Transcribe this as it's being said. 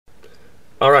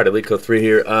Alright, Alico 3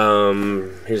 here.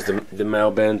 Here's the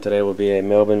Mailbin. Today will be a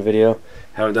Mailbin video.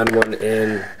 Haven't done one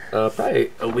in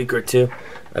probably a week or two.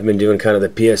 I've been doing kind of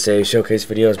the PSA showcase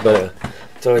videos, but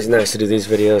it's always nice to do these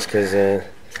videos because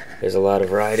there's a lot of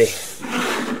variety.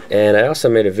 And I also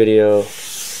made a video,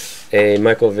 a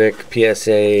Michael Vick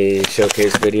PSA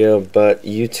showcase video, but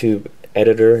YouTube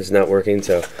editor is not working,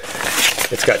 so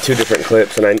it's got two different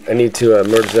clips, and I need to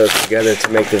merge those together to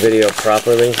make the video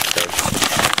properly. So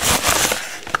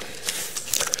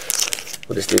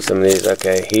we'll just do some of these.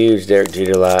 Okay, huge Derek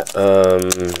Jeter lot.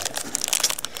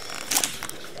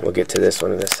 We'll get to this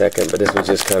one in a second, but this was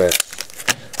just kind of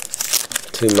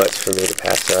too much for me to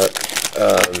pass up.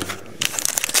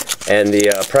 And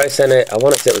the price on it, I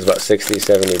want to say it was about 60,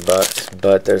 70 bucks,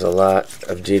 but there's a lot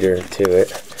of Jeter to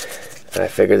it. And I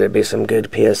figured there'd be some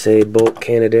good PSA bulk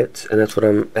candidates, and that's what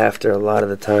I'm after a lot of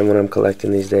the time when I'm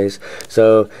collecting these days.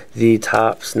 So the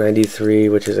Topps 93,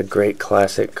 which is a great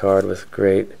classic card with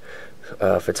great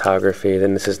photography.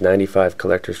 Then this is 95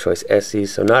 Collector's Choice SE,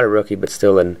 so not a rookie, but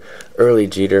still an early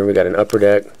Jeter. We got an Upper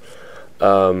Deck.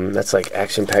 That's like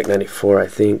Action Pack 94, I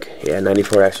think. Yeah,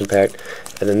 94 Action Pack.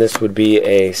 And then this would be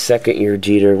a second year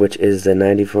Jeter, which is the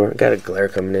 94. Got a glare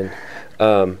coming in.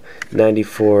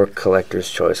 94 Collector's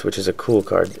Choice, which is a cool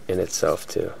card in itself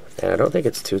too. And I don't think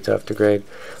it's too tough to grade,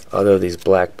 although these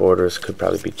black borders could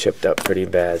probably be chipped up pretty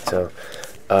bad. So,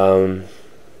 and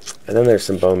then there's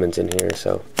some Bowmans in here.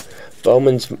 So,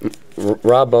 Bowmans,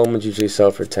 raw Bowmans usually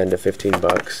sell for 10 to 15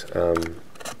 bucks. So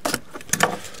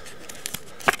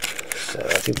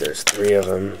I think there's 3 of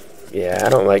them. Yeah, I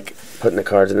don't like putting the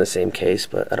cards in the same case,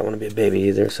 but I don't want to be a baby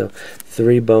either. So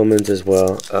 3 Bowmans as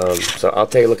well. So I'll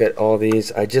take a look at all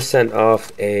these. I just sent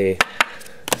off a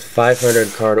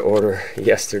 500 card order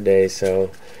yesterday, so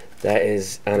that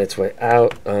is on its way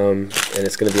out, and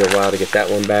it's going to be a while to get that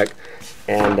one back.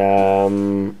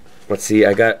 And let's see,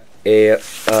 I got a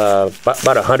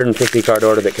about 150 card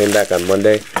order that came back on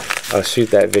Monday. I'll shoot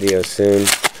that video soon.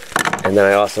 And then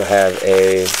I also have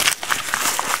a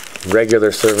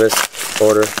regular service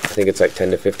order. I think it's like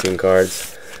 10 to 15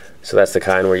 cards. So that's the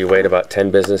kind where you wait about 10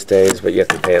 business days, but you have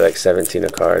to pay like 17 a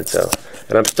card. So,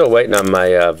 and I'm still waiting on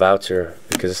my voucher,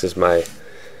 because this is my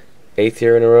 8th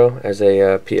year in a row as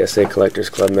a PSA Collectors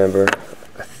Club member.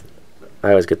 I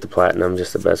always get the platinum,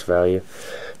 just the best value.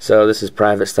 So this is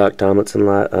private stock Tomlinson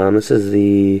lot. This is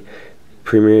the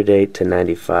Premier Date to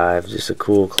 95. Just a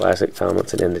cool classic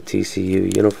Tomlinson in the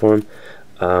TCU uniform.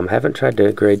 Haven't tried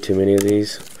to grade too many of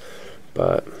these,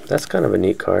 but that's kind of a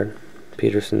neat card.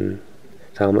 Peterson,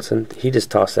 Tomlinson. He just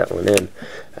tossed that one in.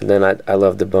 And then I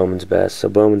love the Bowman's Best. So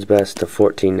Bowman's Best to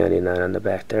 $14.99 on the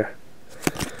back there.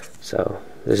 So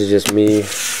this is just me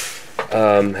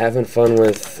having fun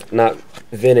with, not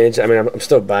vintage. I mean, I'm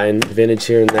still buying vintage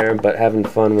here and there, but having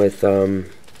fun with older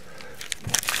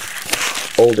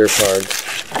cards.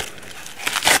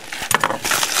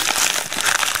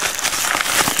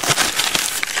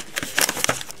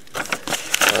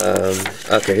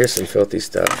 Okay, here's some filthy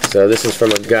stuff. So this is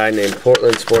from a guy named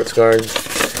Portland Sports Cards.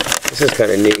 This is kind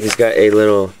of neat. He's got a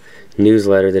little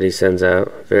newsletter that he sends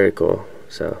out. Very cool.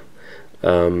 So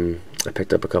I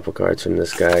picked up a couple cards from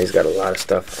this guy. He's got a lot of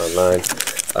stuff online.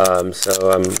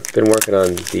 So I've been working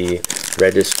on the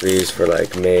registries for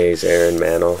like Mays, Aaron,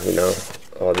 Mantle, you know,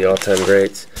 all the all-time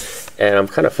greats. And I'm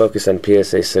kind of focused on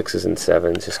PSA 6s and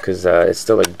 7s, just because it's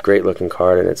still a great looking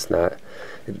card, and it's not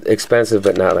expensive,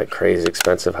 but not like crazy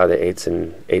expensive how the 8s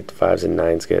and 5s and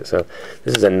 9s get. So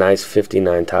this is a nice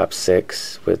 59 Topps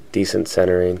 6 with decent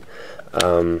centering.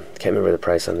 Can't remember the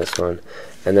price on this one.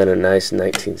 And then a nice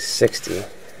 1960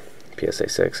 PSA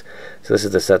 6. So this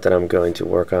is the set that I'm going to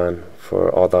work on for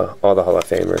all the Hall of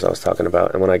Famers I was talking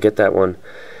about. And when I get that one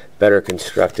better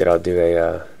constructed, I'll do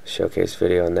a showcase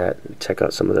video on that and check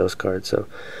out some of those cards. So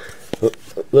a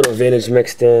little vintage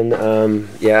mixed in.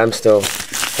 Yeah, I'm still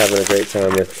having a great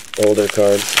time with older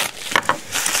cards.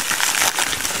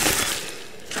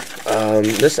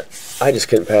 This, I just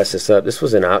couldn't pass this up. This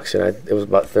was an auction. It was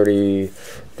about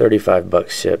 35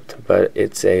 bucks shipped, but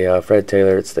it's a Fred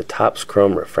Taylor. It's the Topps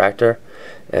Chrome Refractor,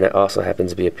 and it also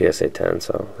happens to be a PSA 10.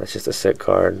 So that's just a sick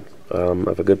card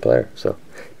of a good player. So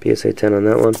PSA 10 on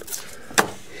that one.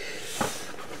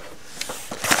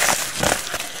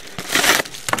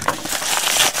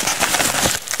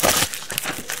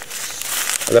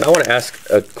 And then I want to ask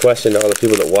a question to all the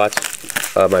people that watch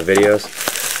my videos.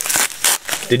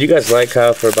 Did you guys like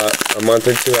how for about a month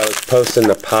or two I was posting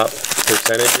the pop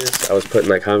percentages? I was putting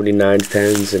like how many 9s,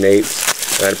 10s, and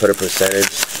 8s, and I'd put a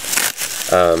percentage.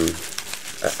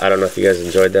 I don't know if you guys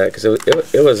enjoyed that, because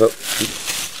it was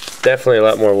definitely a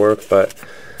lot more work, but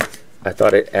I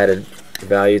thought it added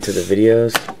value to the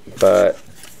videos. But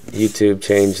YouTube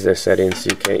changed their settings so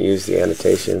you can't use the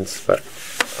annotations, but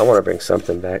I want to bring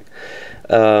something back.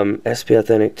 SP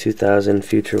Authentic 2000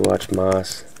 Future Watch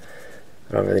Moss.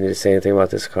 I don't really need to say anything about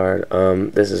this card.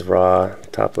 This is raw,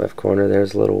 top left corner.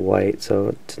 There's a little white, so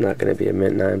it's not going to be a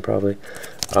mint 9 probably.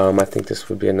 I think this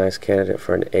would be a nice candidate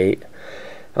for an 8.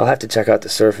 I'll have to check out the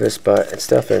surface, but it's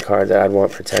definitely a card that I'd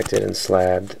want protected and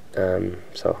slabbed.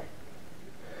 So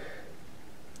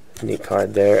neat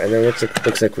card there. And then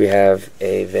looks like we have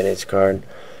a vintage card.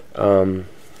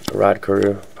 Rod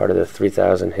Carew, part of the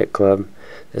 3000 Hit Club.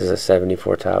 This is a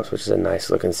 74 tops, which is a nice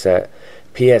looking set.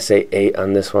 PSA 8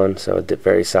 on this one, so a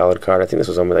very solid card. I think this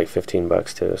was only like 15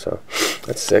 bucks too, so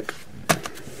that's sick.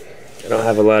 I don't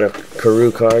have a lot of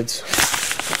Carew cards.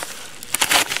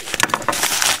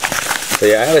 So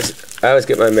yeah, I always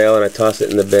get my mail and I toss it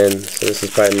in the bin. So this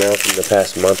is probably mail from the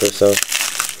past month or so.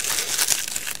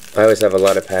 I always have a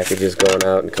lot of packages going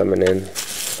out and coming in.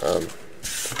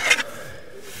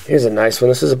 Here's a nice one.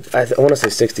 This is I want to say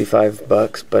 65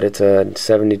 bucks, but it's a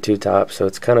 72 top, so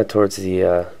it's kind of towards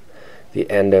the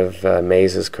end of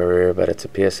Maze's career, but it's a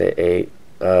PSA 8.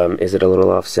 Is it a little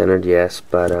off-centered? Yes,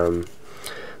 but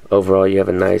overall you have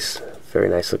a nice, very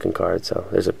nice looking card. So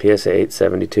there's a PSA 8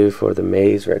 72 for the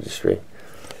Maze registry.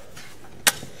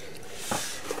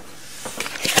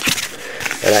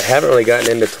 And I haven't really gotten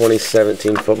into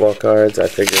 2017 football cards. I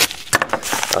figure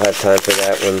I'll have time for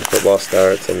that when football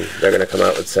starts, and they're going to come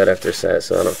out with set after set,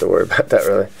 so I don't have to worry about that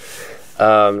really.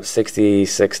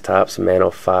 66 tops,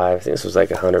 Mano 5. I think this was like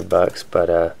 100 bucks, but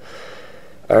I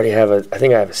already have I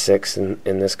think I have a 6 in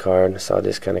this card, so I'll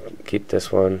just kind of keep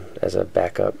this one as a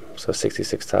backup. So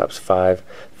 66 tops, 5.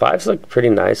 5s look pretty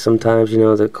nice sometimes, you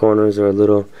know, the corners are a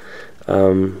little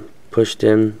pushed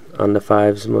in on the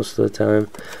 5s most of the time,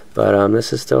 but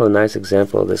this is still a nice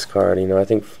example of this card. You know, I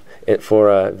think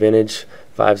for vintage,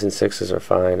 5s and 6s are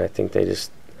fine. I think they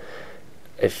just,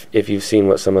 if you've seen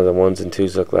what some of the 1s and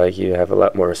 2s look like, you have a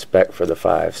lot more respect for the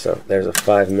 5. So there's a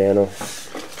 5 Mano.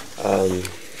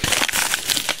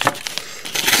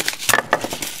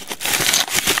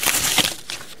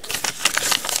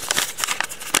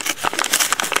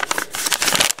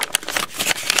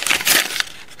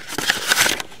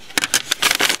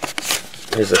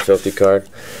 Here's a filthy card.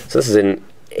 So this is an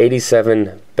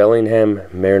 87 Bellingham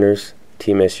Mariners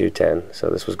Team Issue 10. So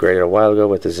this was graded a while ago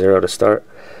with the 0 to start.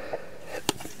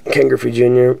 Ken Griffey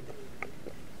Jr.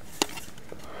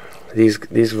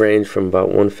 These range from about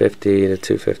 150 to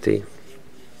 250.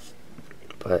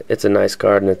 But it's a nice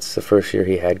card, and it's the first year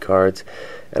he had cards,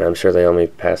 and I'm sure they only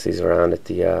pass these around at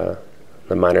the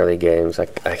minor league games. I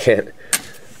can't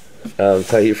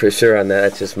tell you for sure on that.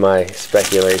 That's just my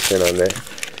speculation on the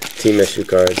team issue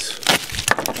cards,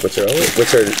 which are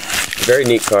very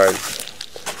neat cards.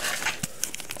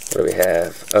 What do we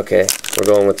have? Okay, we're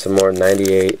going with some more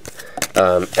 98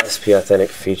 SP Authentic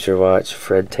Feature Watch,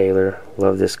 Fred Taylor.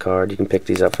 Love this card. You can pick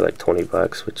these up for like 20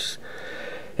 bucks, which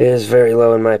is very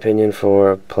low in my opinion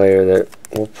for a player that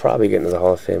will probably get into the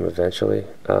Hall of Fame eventually.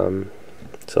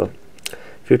 So,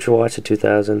 Future Watch of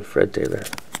 2000, Fred Taylor.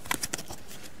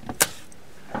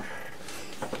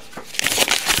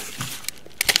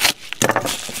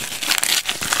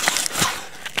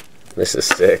 This is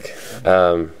sick.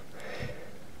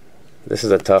 This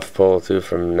is a tough pull too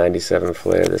from 97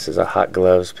 Flair. This is a Hot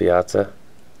Gloves Piazza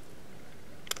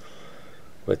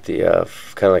with the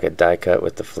kind of like a die cut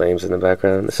with the flames in the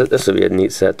background. This would be a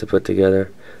neat set to put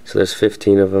together. So there's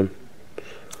 15 of them.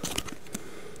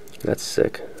 That's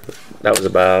sick. That was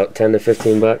about 10 to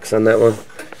 15 bucks on that one.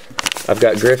 I've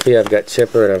got Griffey, I've got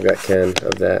Chipper, and I've got Ken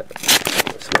of that.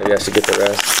 So maybe I should get the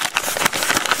rest.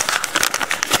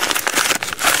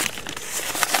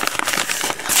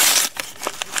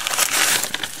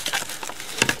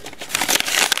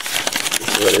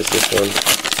 What is this one?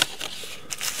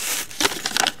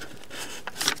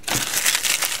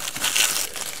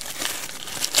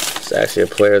 It's actually a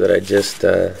player that I just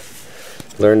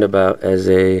learned about as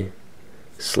a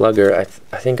slugger. I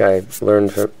think I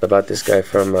learned about this guy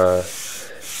from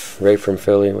Ray from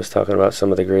Philly was talking about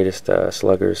some of the greatest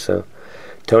sluggers. So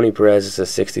Tony Perez is a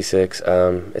 66.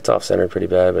 It's off-center pretty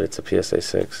bad, but it's a PSA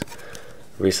 6.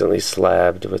 Recently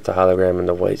slabbed with the hologram and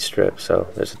the white strip. So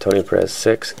there's a Tony Perez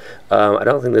 6. I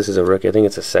don't think this is a rookie. I think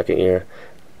it's a second year,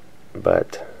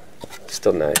 but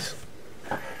still nice.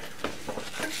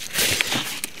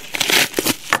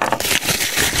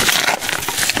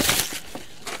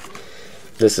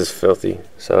 This is filthy.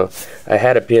 So I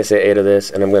had a PSA 8 of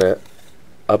this, and I'm going to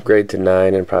upgrade to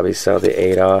 9 and probably sell the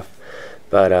 8 off.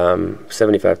 But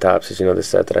 75 tops is, you know, the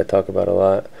set that I talk about a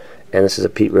lot. And this is a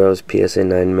Pete Rose PSA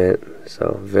 9 mint.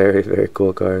 So very, very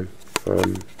cool card.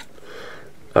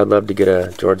 I'd love to get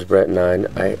a George Brett 9.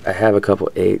 I have a couple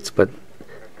 8s, but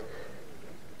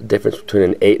the difference between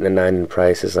an 8 and a 9 in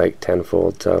price is like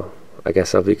tenfold, so I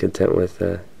guess I'll be content with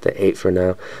the 8 for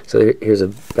now. So here's a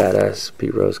badass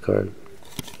Pete Rose card.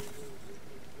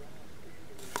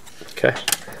 Okay,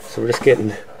 so we're just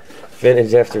getting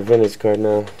vintage after vintage card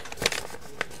now.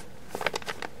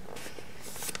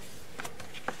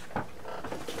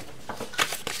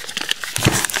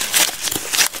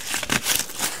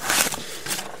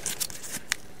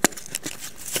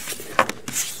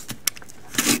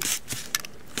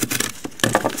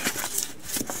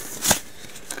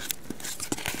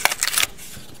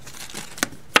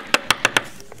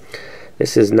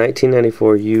 This is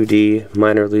 1994 UD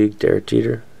Minor League Derek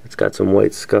Jeter. It's got some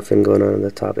white scuffing going on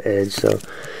the top edge, so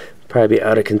probably be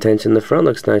out of contention. The front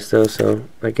looks nice though, so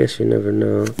I guess you never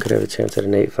know. Could have a chance at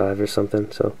an 8.5 or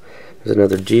something. So there's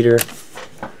another Jeter.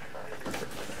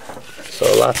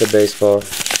 So lots of baseball.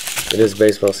 It is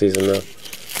baseball season though.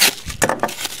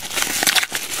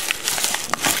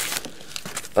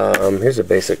 Here's a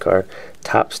basic card.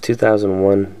 Topps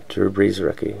 2001 Drew Brees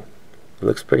rookie. It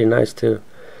looks pretty nice too.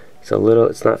 It's a little,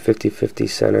 it's not 50-50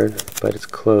 centered, but it's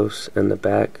close, and the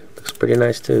back looks pretty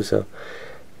nice too, so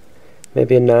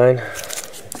maybe a 9.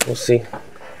 We'll see.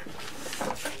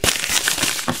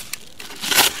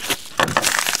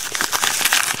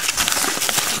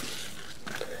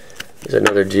 There's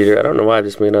another Jeter. I don't know why I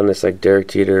just made on this like Derek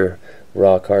Jeter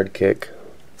raw card kick.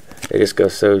 They just go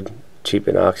so cheap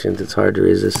in auctions, it's hard to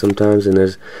resist sometimes, and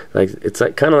there's like, it's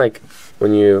like kind of like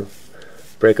when you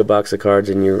break a box of cards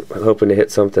and you're hoping to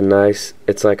hit something nice.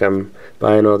 It's like I'm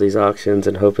buying all these auctions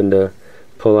and hoping to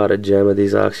pull out a gem of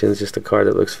these auctions, just a card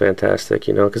that looks fantastic,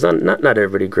 you know, because not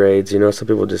everybody grades, you know. Some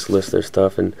people just list their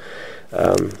stuff and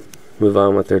move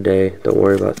on with their day. Don't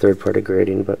worry about third-party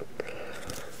grading, but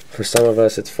for some of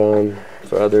us it's fun.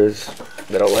 For others,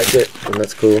 they don't like it, and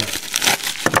that's cool.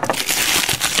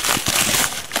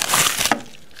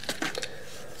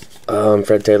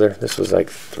 Fred Taylor. This was like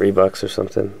 $3 or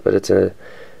something, but it's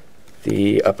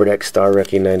the Upper Deck Star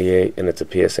Rookie 98, and it's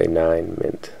a PSA 9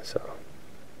 mint. So,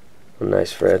 a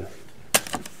nice Fred.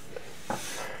 A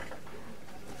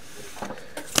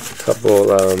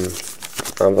couple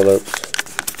envelopes.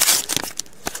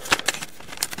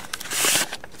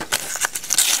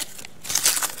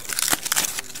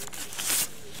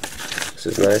 This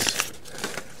is nice.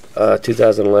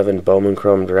 2011 Bowman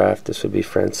Chrome Draft. This would be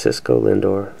Francisco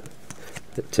Lindor.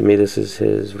 To me, this is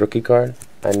his rookie card.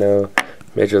 I know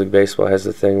Major League Baseball has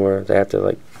the thing where they have to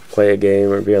like play a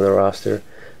game or be on the roster,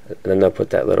 and then they'll put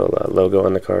that little logo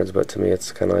on the cards. But to me,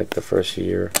 it's kind of like the first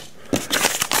year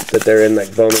that they're in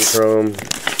like Bowman Chrome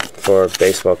for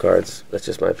baseball cards. That's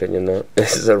just my opinion, though.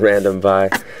 This is a random buy.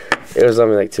 It was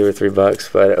only like $2 or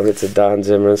 $3, but it's a Don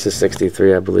Zimmer. This is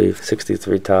 63, I believe,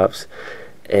 63 Topps,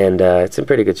 and it's in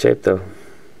pretty good shape though.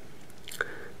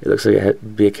 It looks like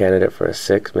it'd be a candidate for a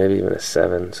 6, maybe even a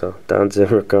 7. So Don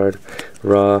Zimmer card,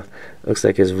 raw. Looks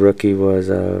like his rookie was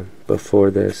before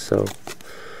this. So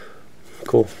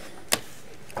cool.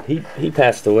 He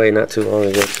passed away not too long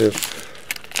ago too.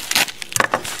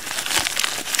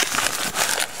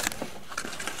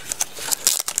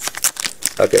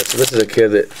 Okay, so this is a kid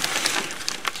that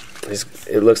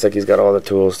it looks like he's got all the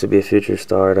tools to be a future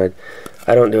star. And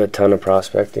I don't do a ton of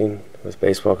prospecting with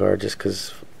baseball cards just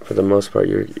because, for the most part,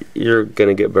 you're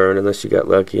gonna get burned unless you got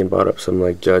lucky and bought up some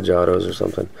like Judge autos or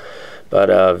something.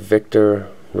 But Victor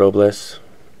Robles,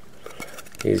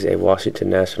 he's a Washington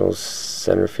Nationals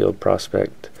center field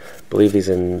prospect. I believe he's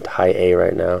in high A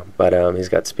right now, but he's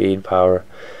got speed, power.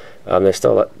 There's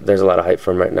a lot of hype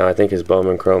for him right now. I think his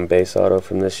Bowman Chrome base auto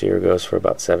from this year goes for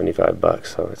about $75,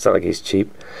 so it's not like he's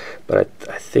cheap. But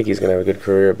I think he's gonna have a good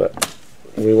career, but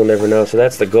we will never know. So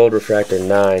that's the Gold Refractor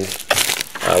 9.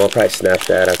 I'll probably snap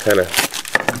that. I'm kind of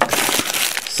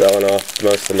selling off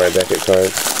most of my Beckett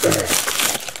cards.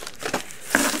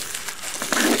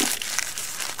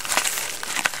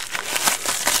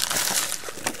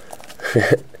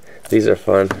 These are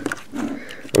fun.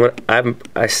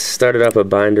 I started up a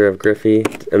binder of Griffey,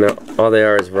 and all they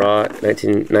are is raw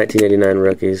 1989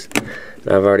 rookies.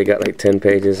 And I've already got like 10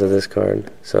 pages of this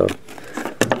card, so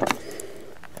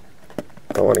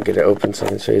I want to get it open so I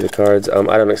can show you the cards. I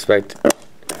don't expect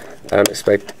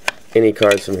any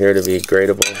cards from here to be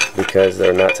gradable because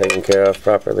they're not taken care of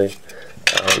properly.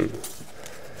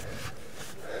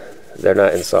 They're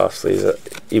not in soft sleeves.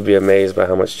 You'd be amazed by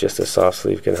how much just a soft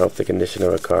sleeve can help the condition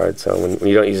of a card. So when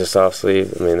you don't use a soft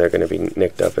sleeve, I mean, they're going to be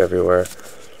nicked up everywhere.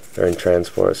 They're in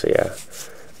transport, so yeah.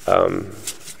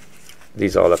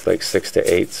 These all look like 6 to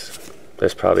 8s.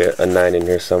 There's probably a 9 in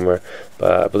here somewhere,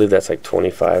 but I believe that's like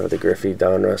 25 of the Griffey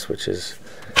Donruss, which is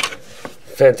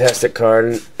fantastic card,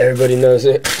 and everybody knows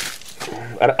it.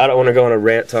 I don't want to go on a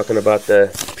rant talking about the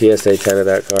PSA 10 of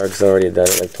that card because I already done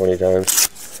it like 20 times.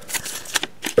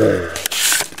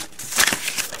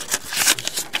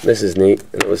 This is neat,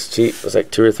 and it was cheap. It was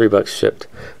like $2 or $3 shipped.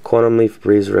 Quantum Leaf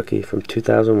Breeze rookie from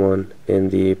 2001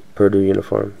 in the Purdue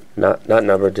uniform. Not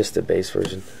numbered, just the base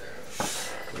version.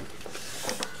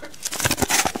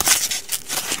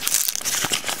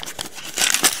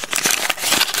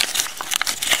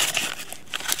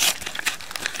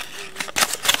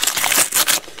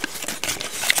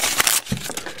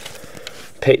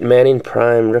 Peyton Manning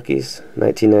Prime Rookies,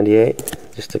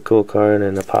 1998. Just a cool card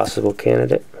and a possible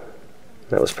candidate.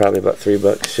 That was probably about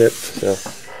 $3 shipped, so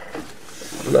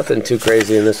nothing too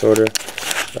crazy in this order.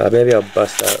 Maybe I'll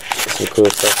bust out some cool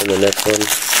stuff in the next one.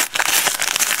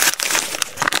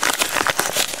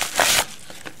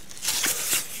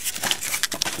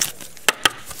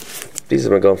 These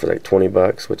have been going for like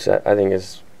 $20, which I think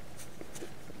is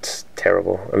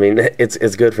terrible. I mean,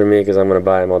 it's good for me because I'm going to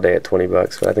buy them all day at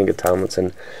 $20, but I think a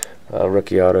Tomlinson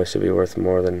rookie auto should be worth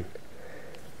more than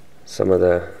some of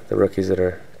the rookies that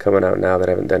are coming out now that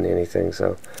haven't done anything.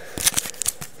 So,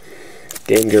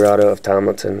 Game Gear auto of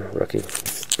Tomlinson rookie.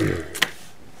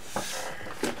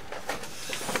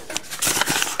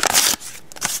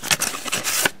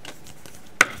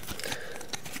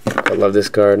 I love this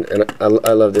card, and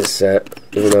I love this set,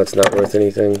 even though it's not worth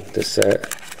anything. This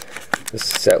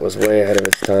set was way ahead of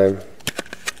its time.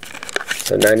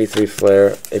 So 93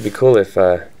 Flair. It'd be cool if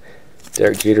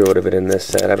Derek Jeter would have been in this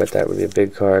set. I bet that would be a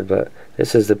big card, but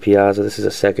this is the Piazza. This is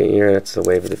a second year, and it's the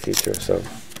wave of the future. So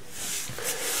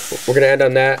we're going to end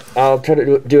on that. I'll try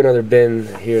to do another bin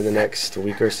here in the next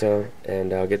week or so,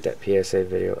 and I'll get that PSA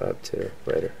video up too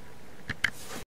later.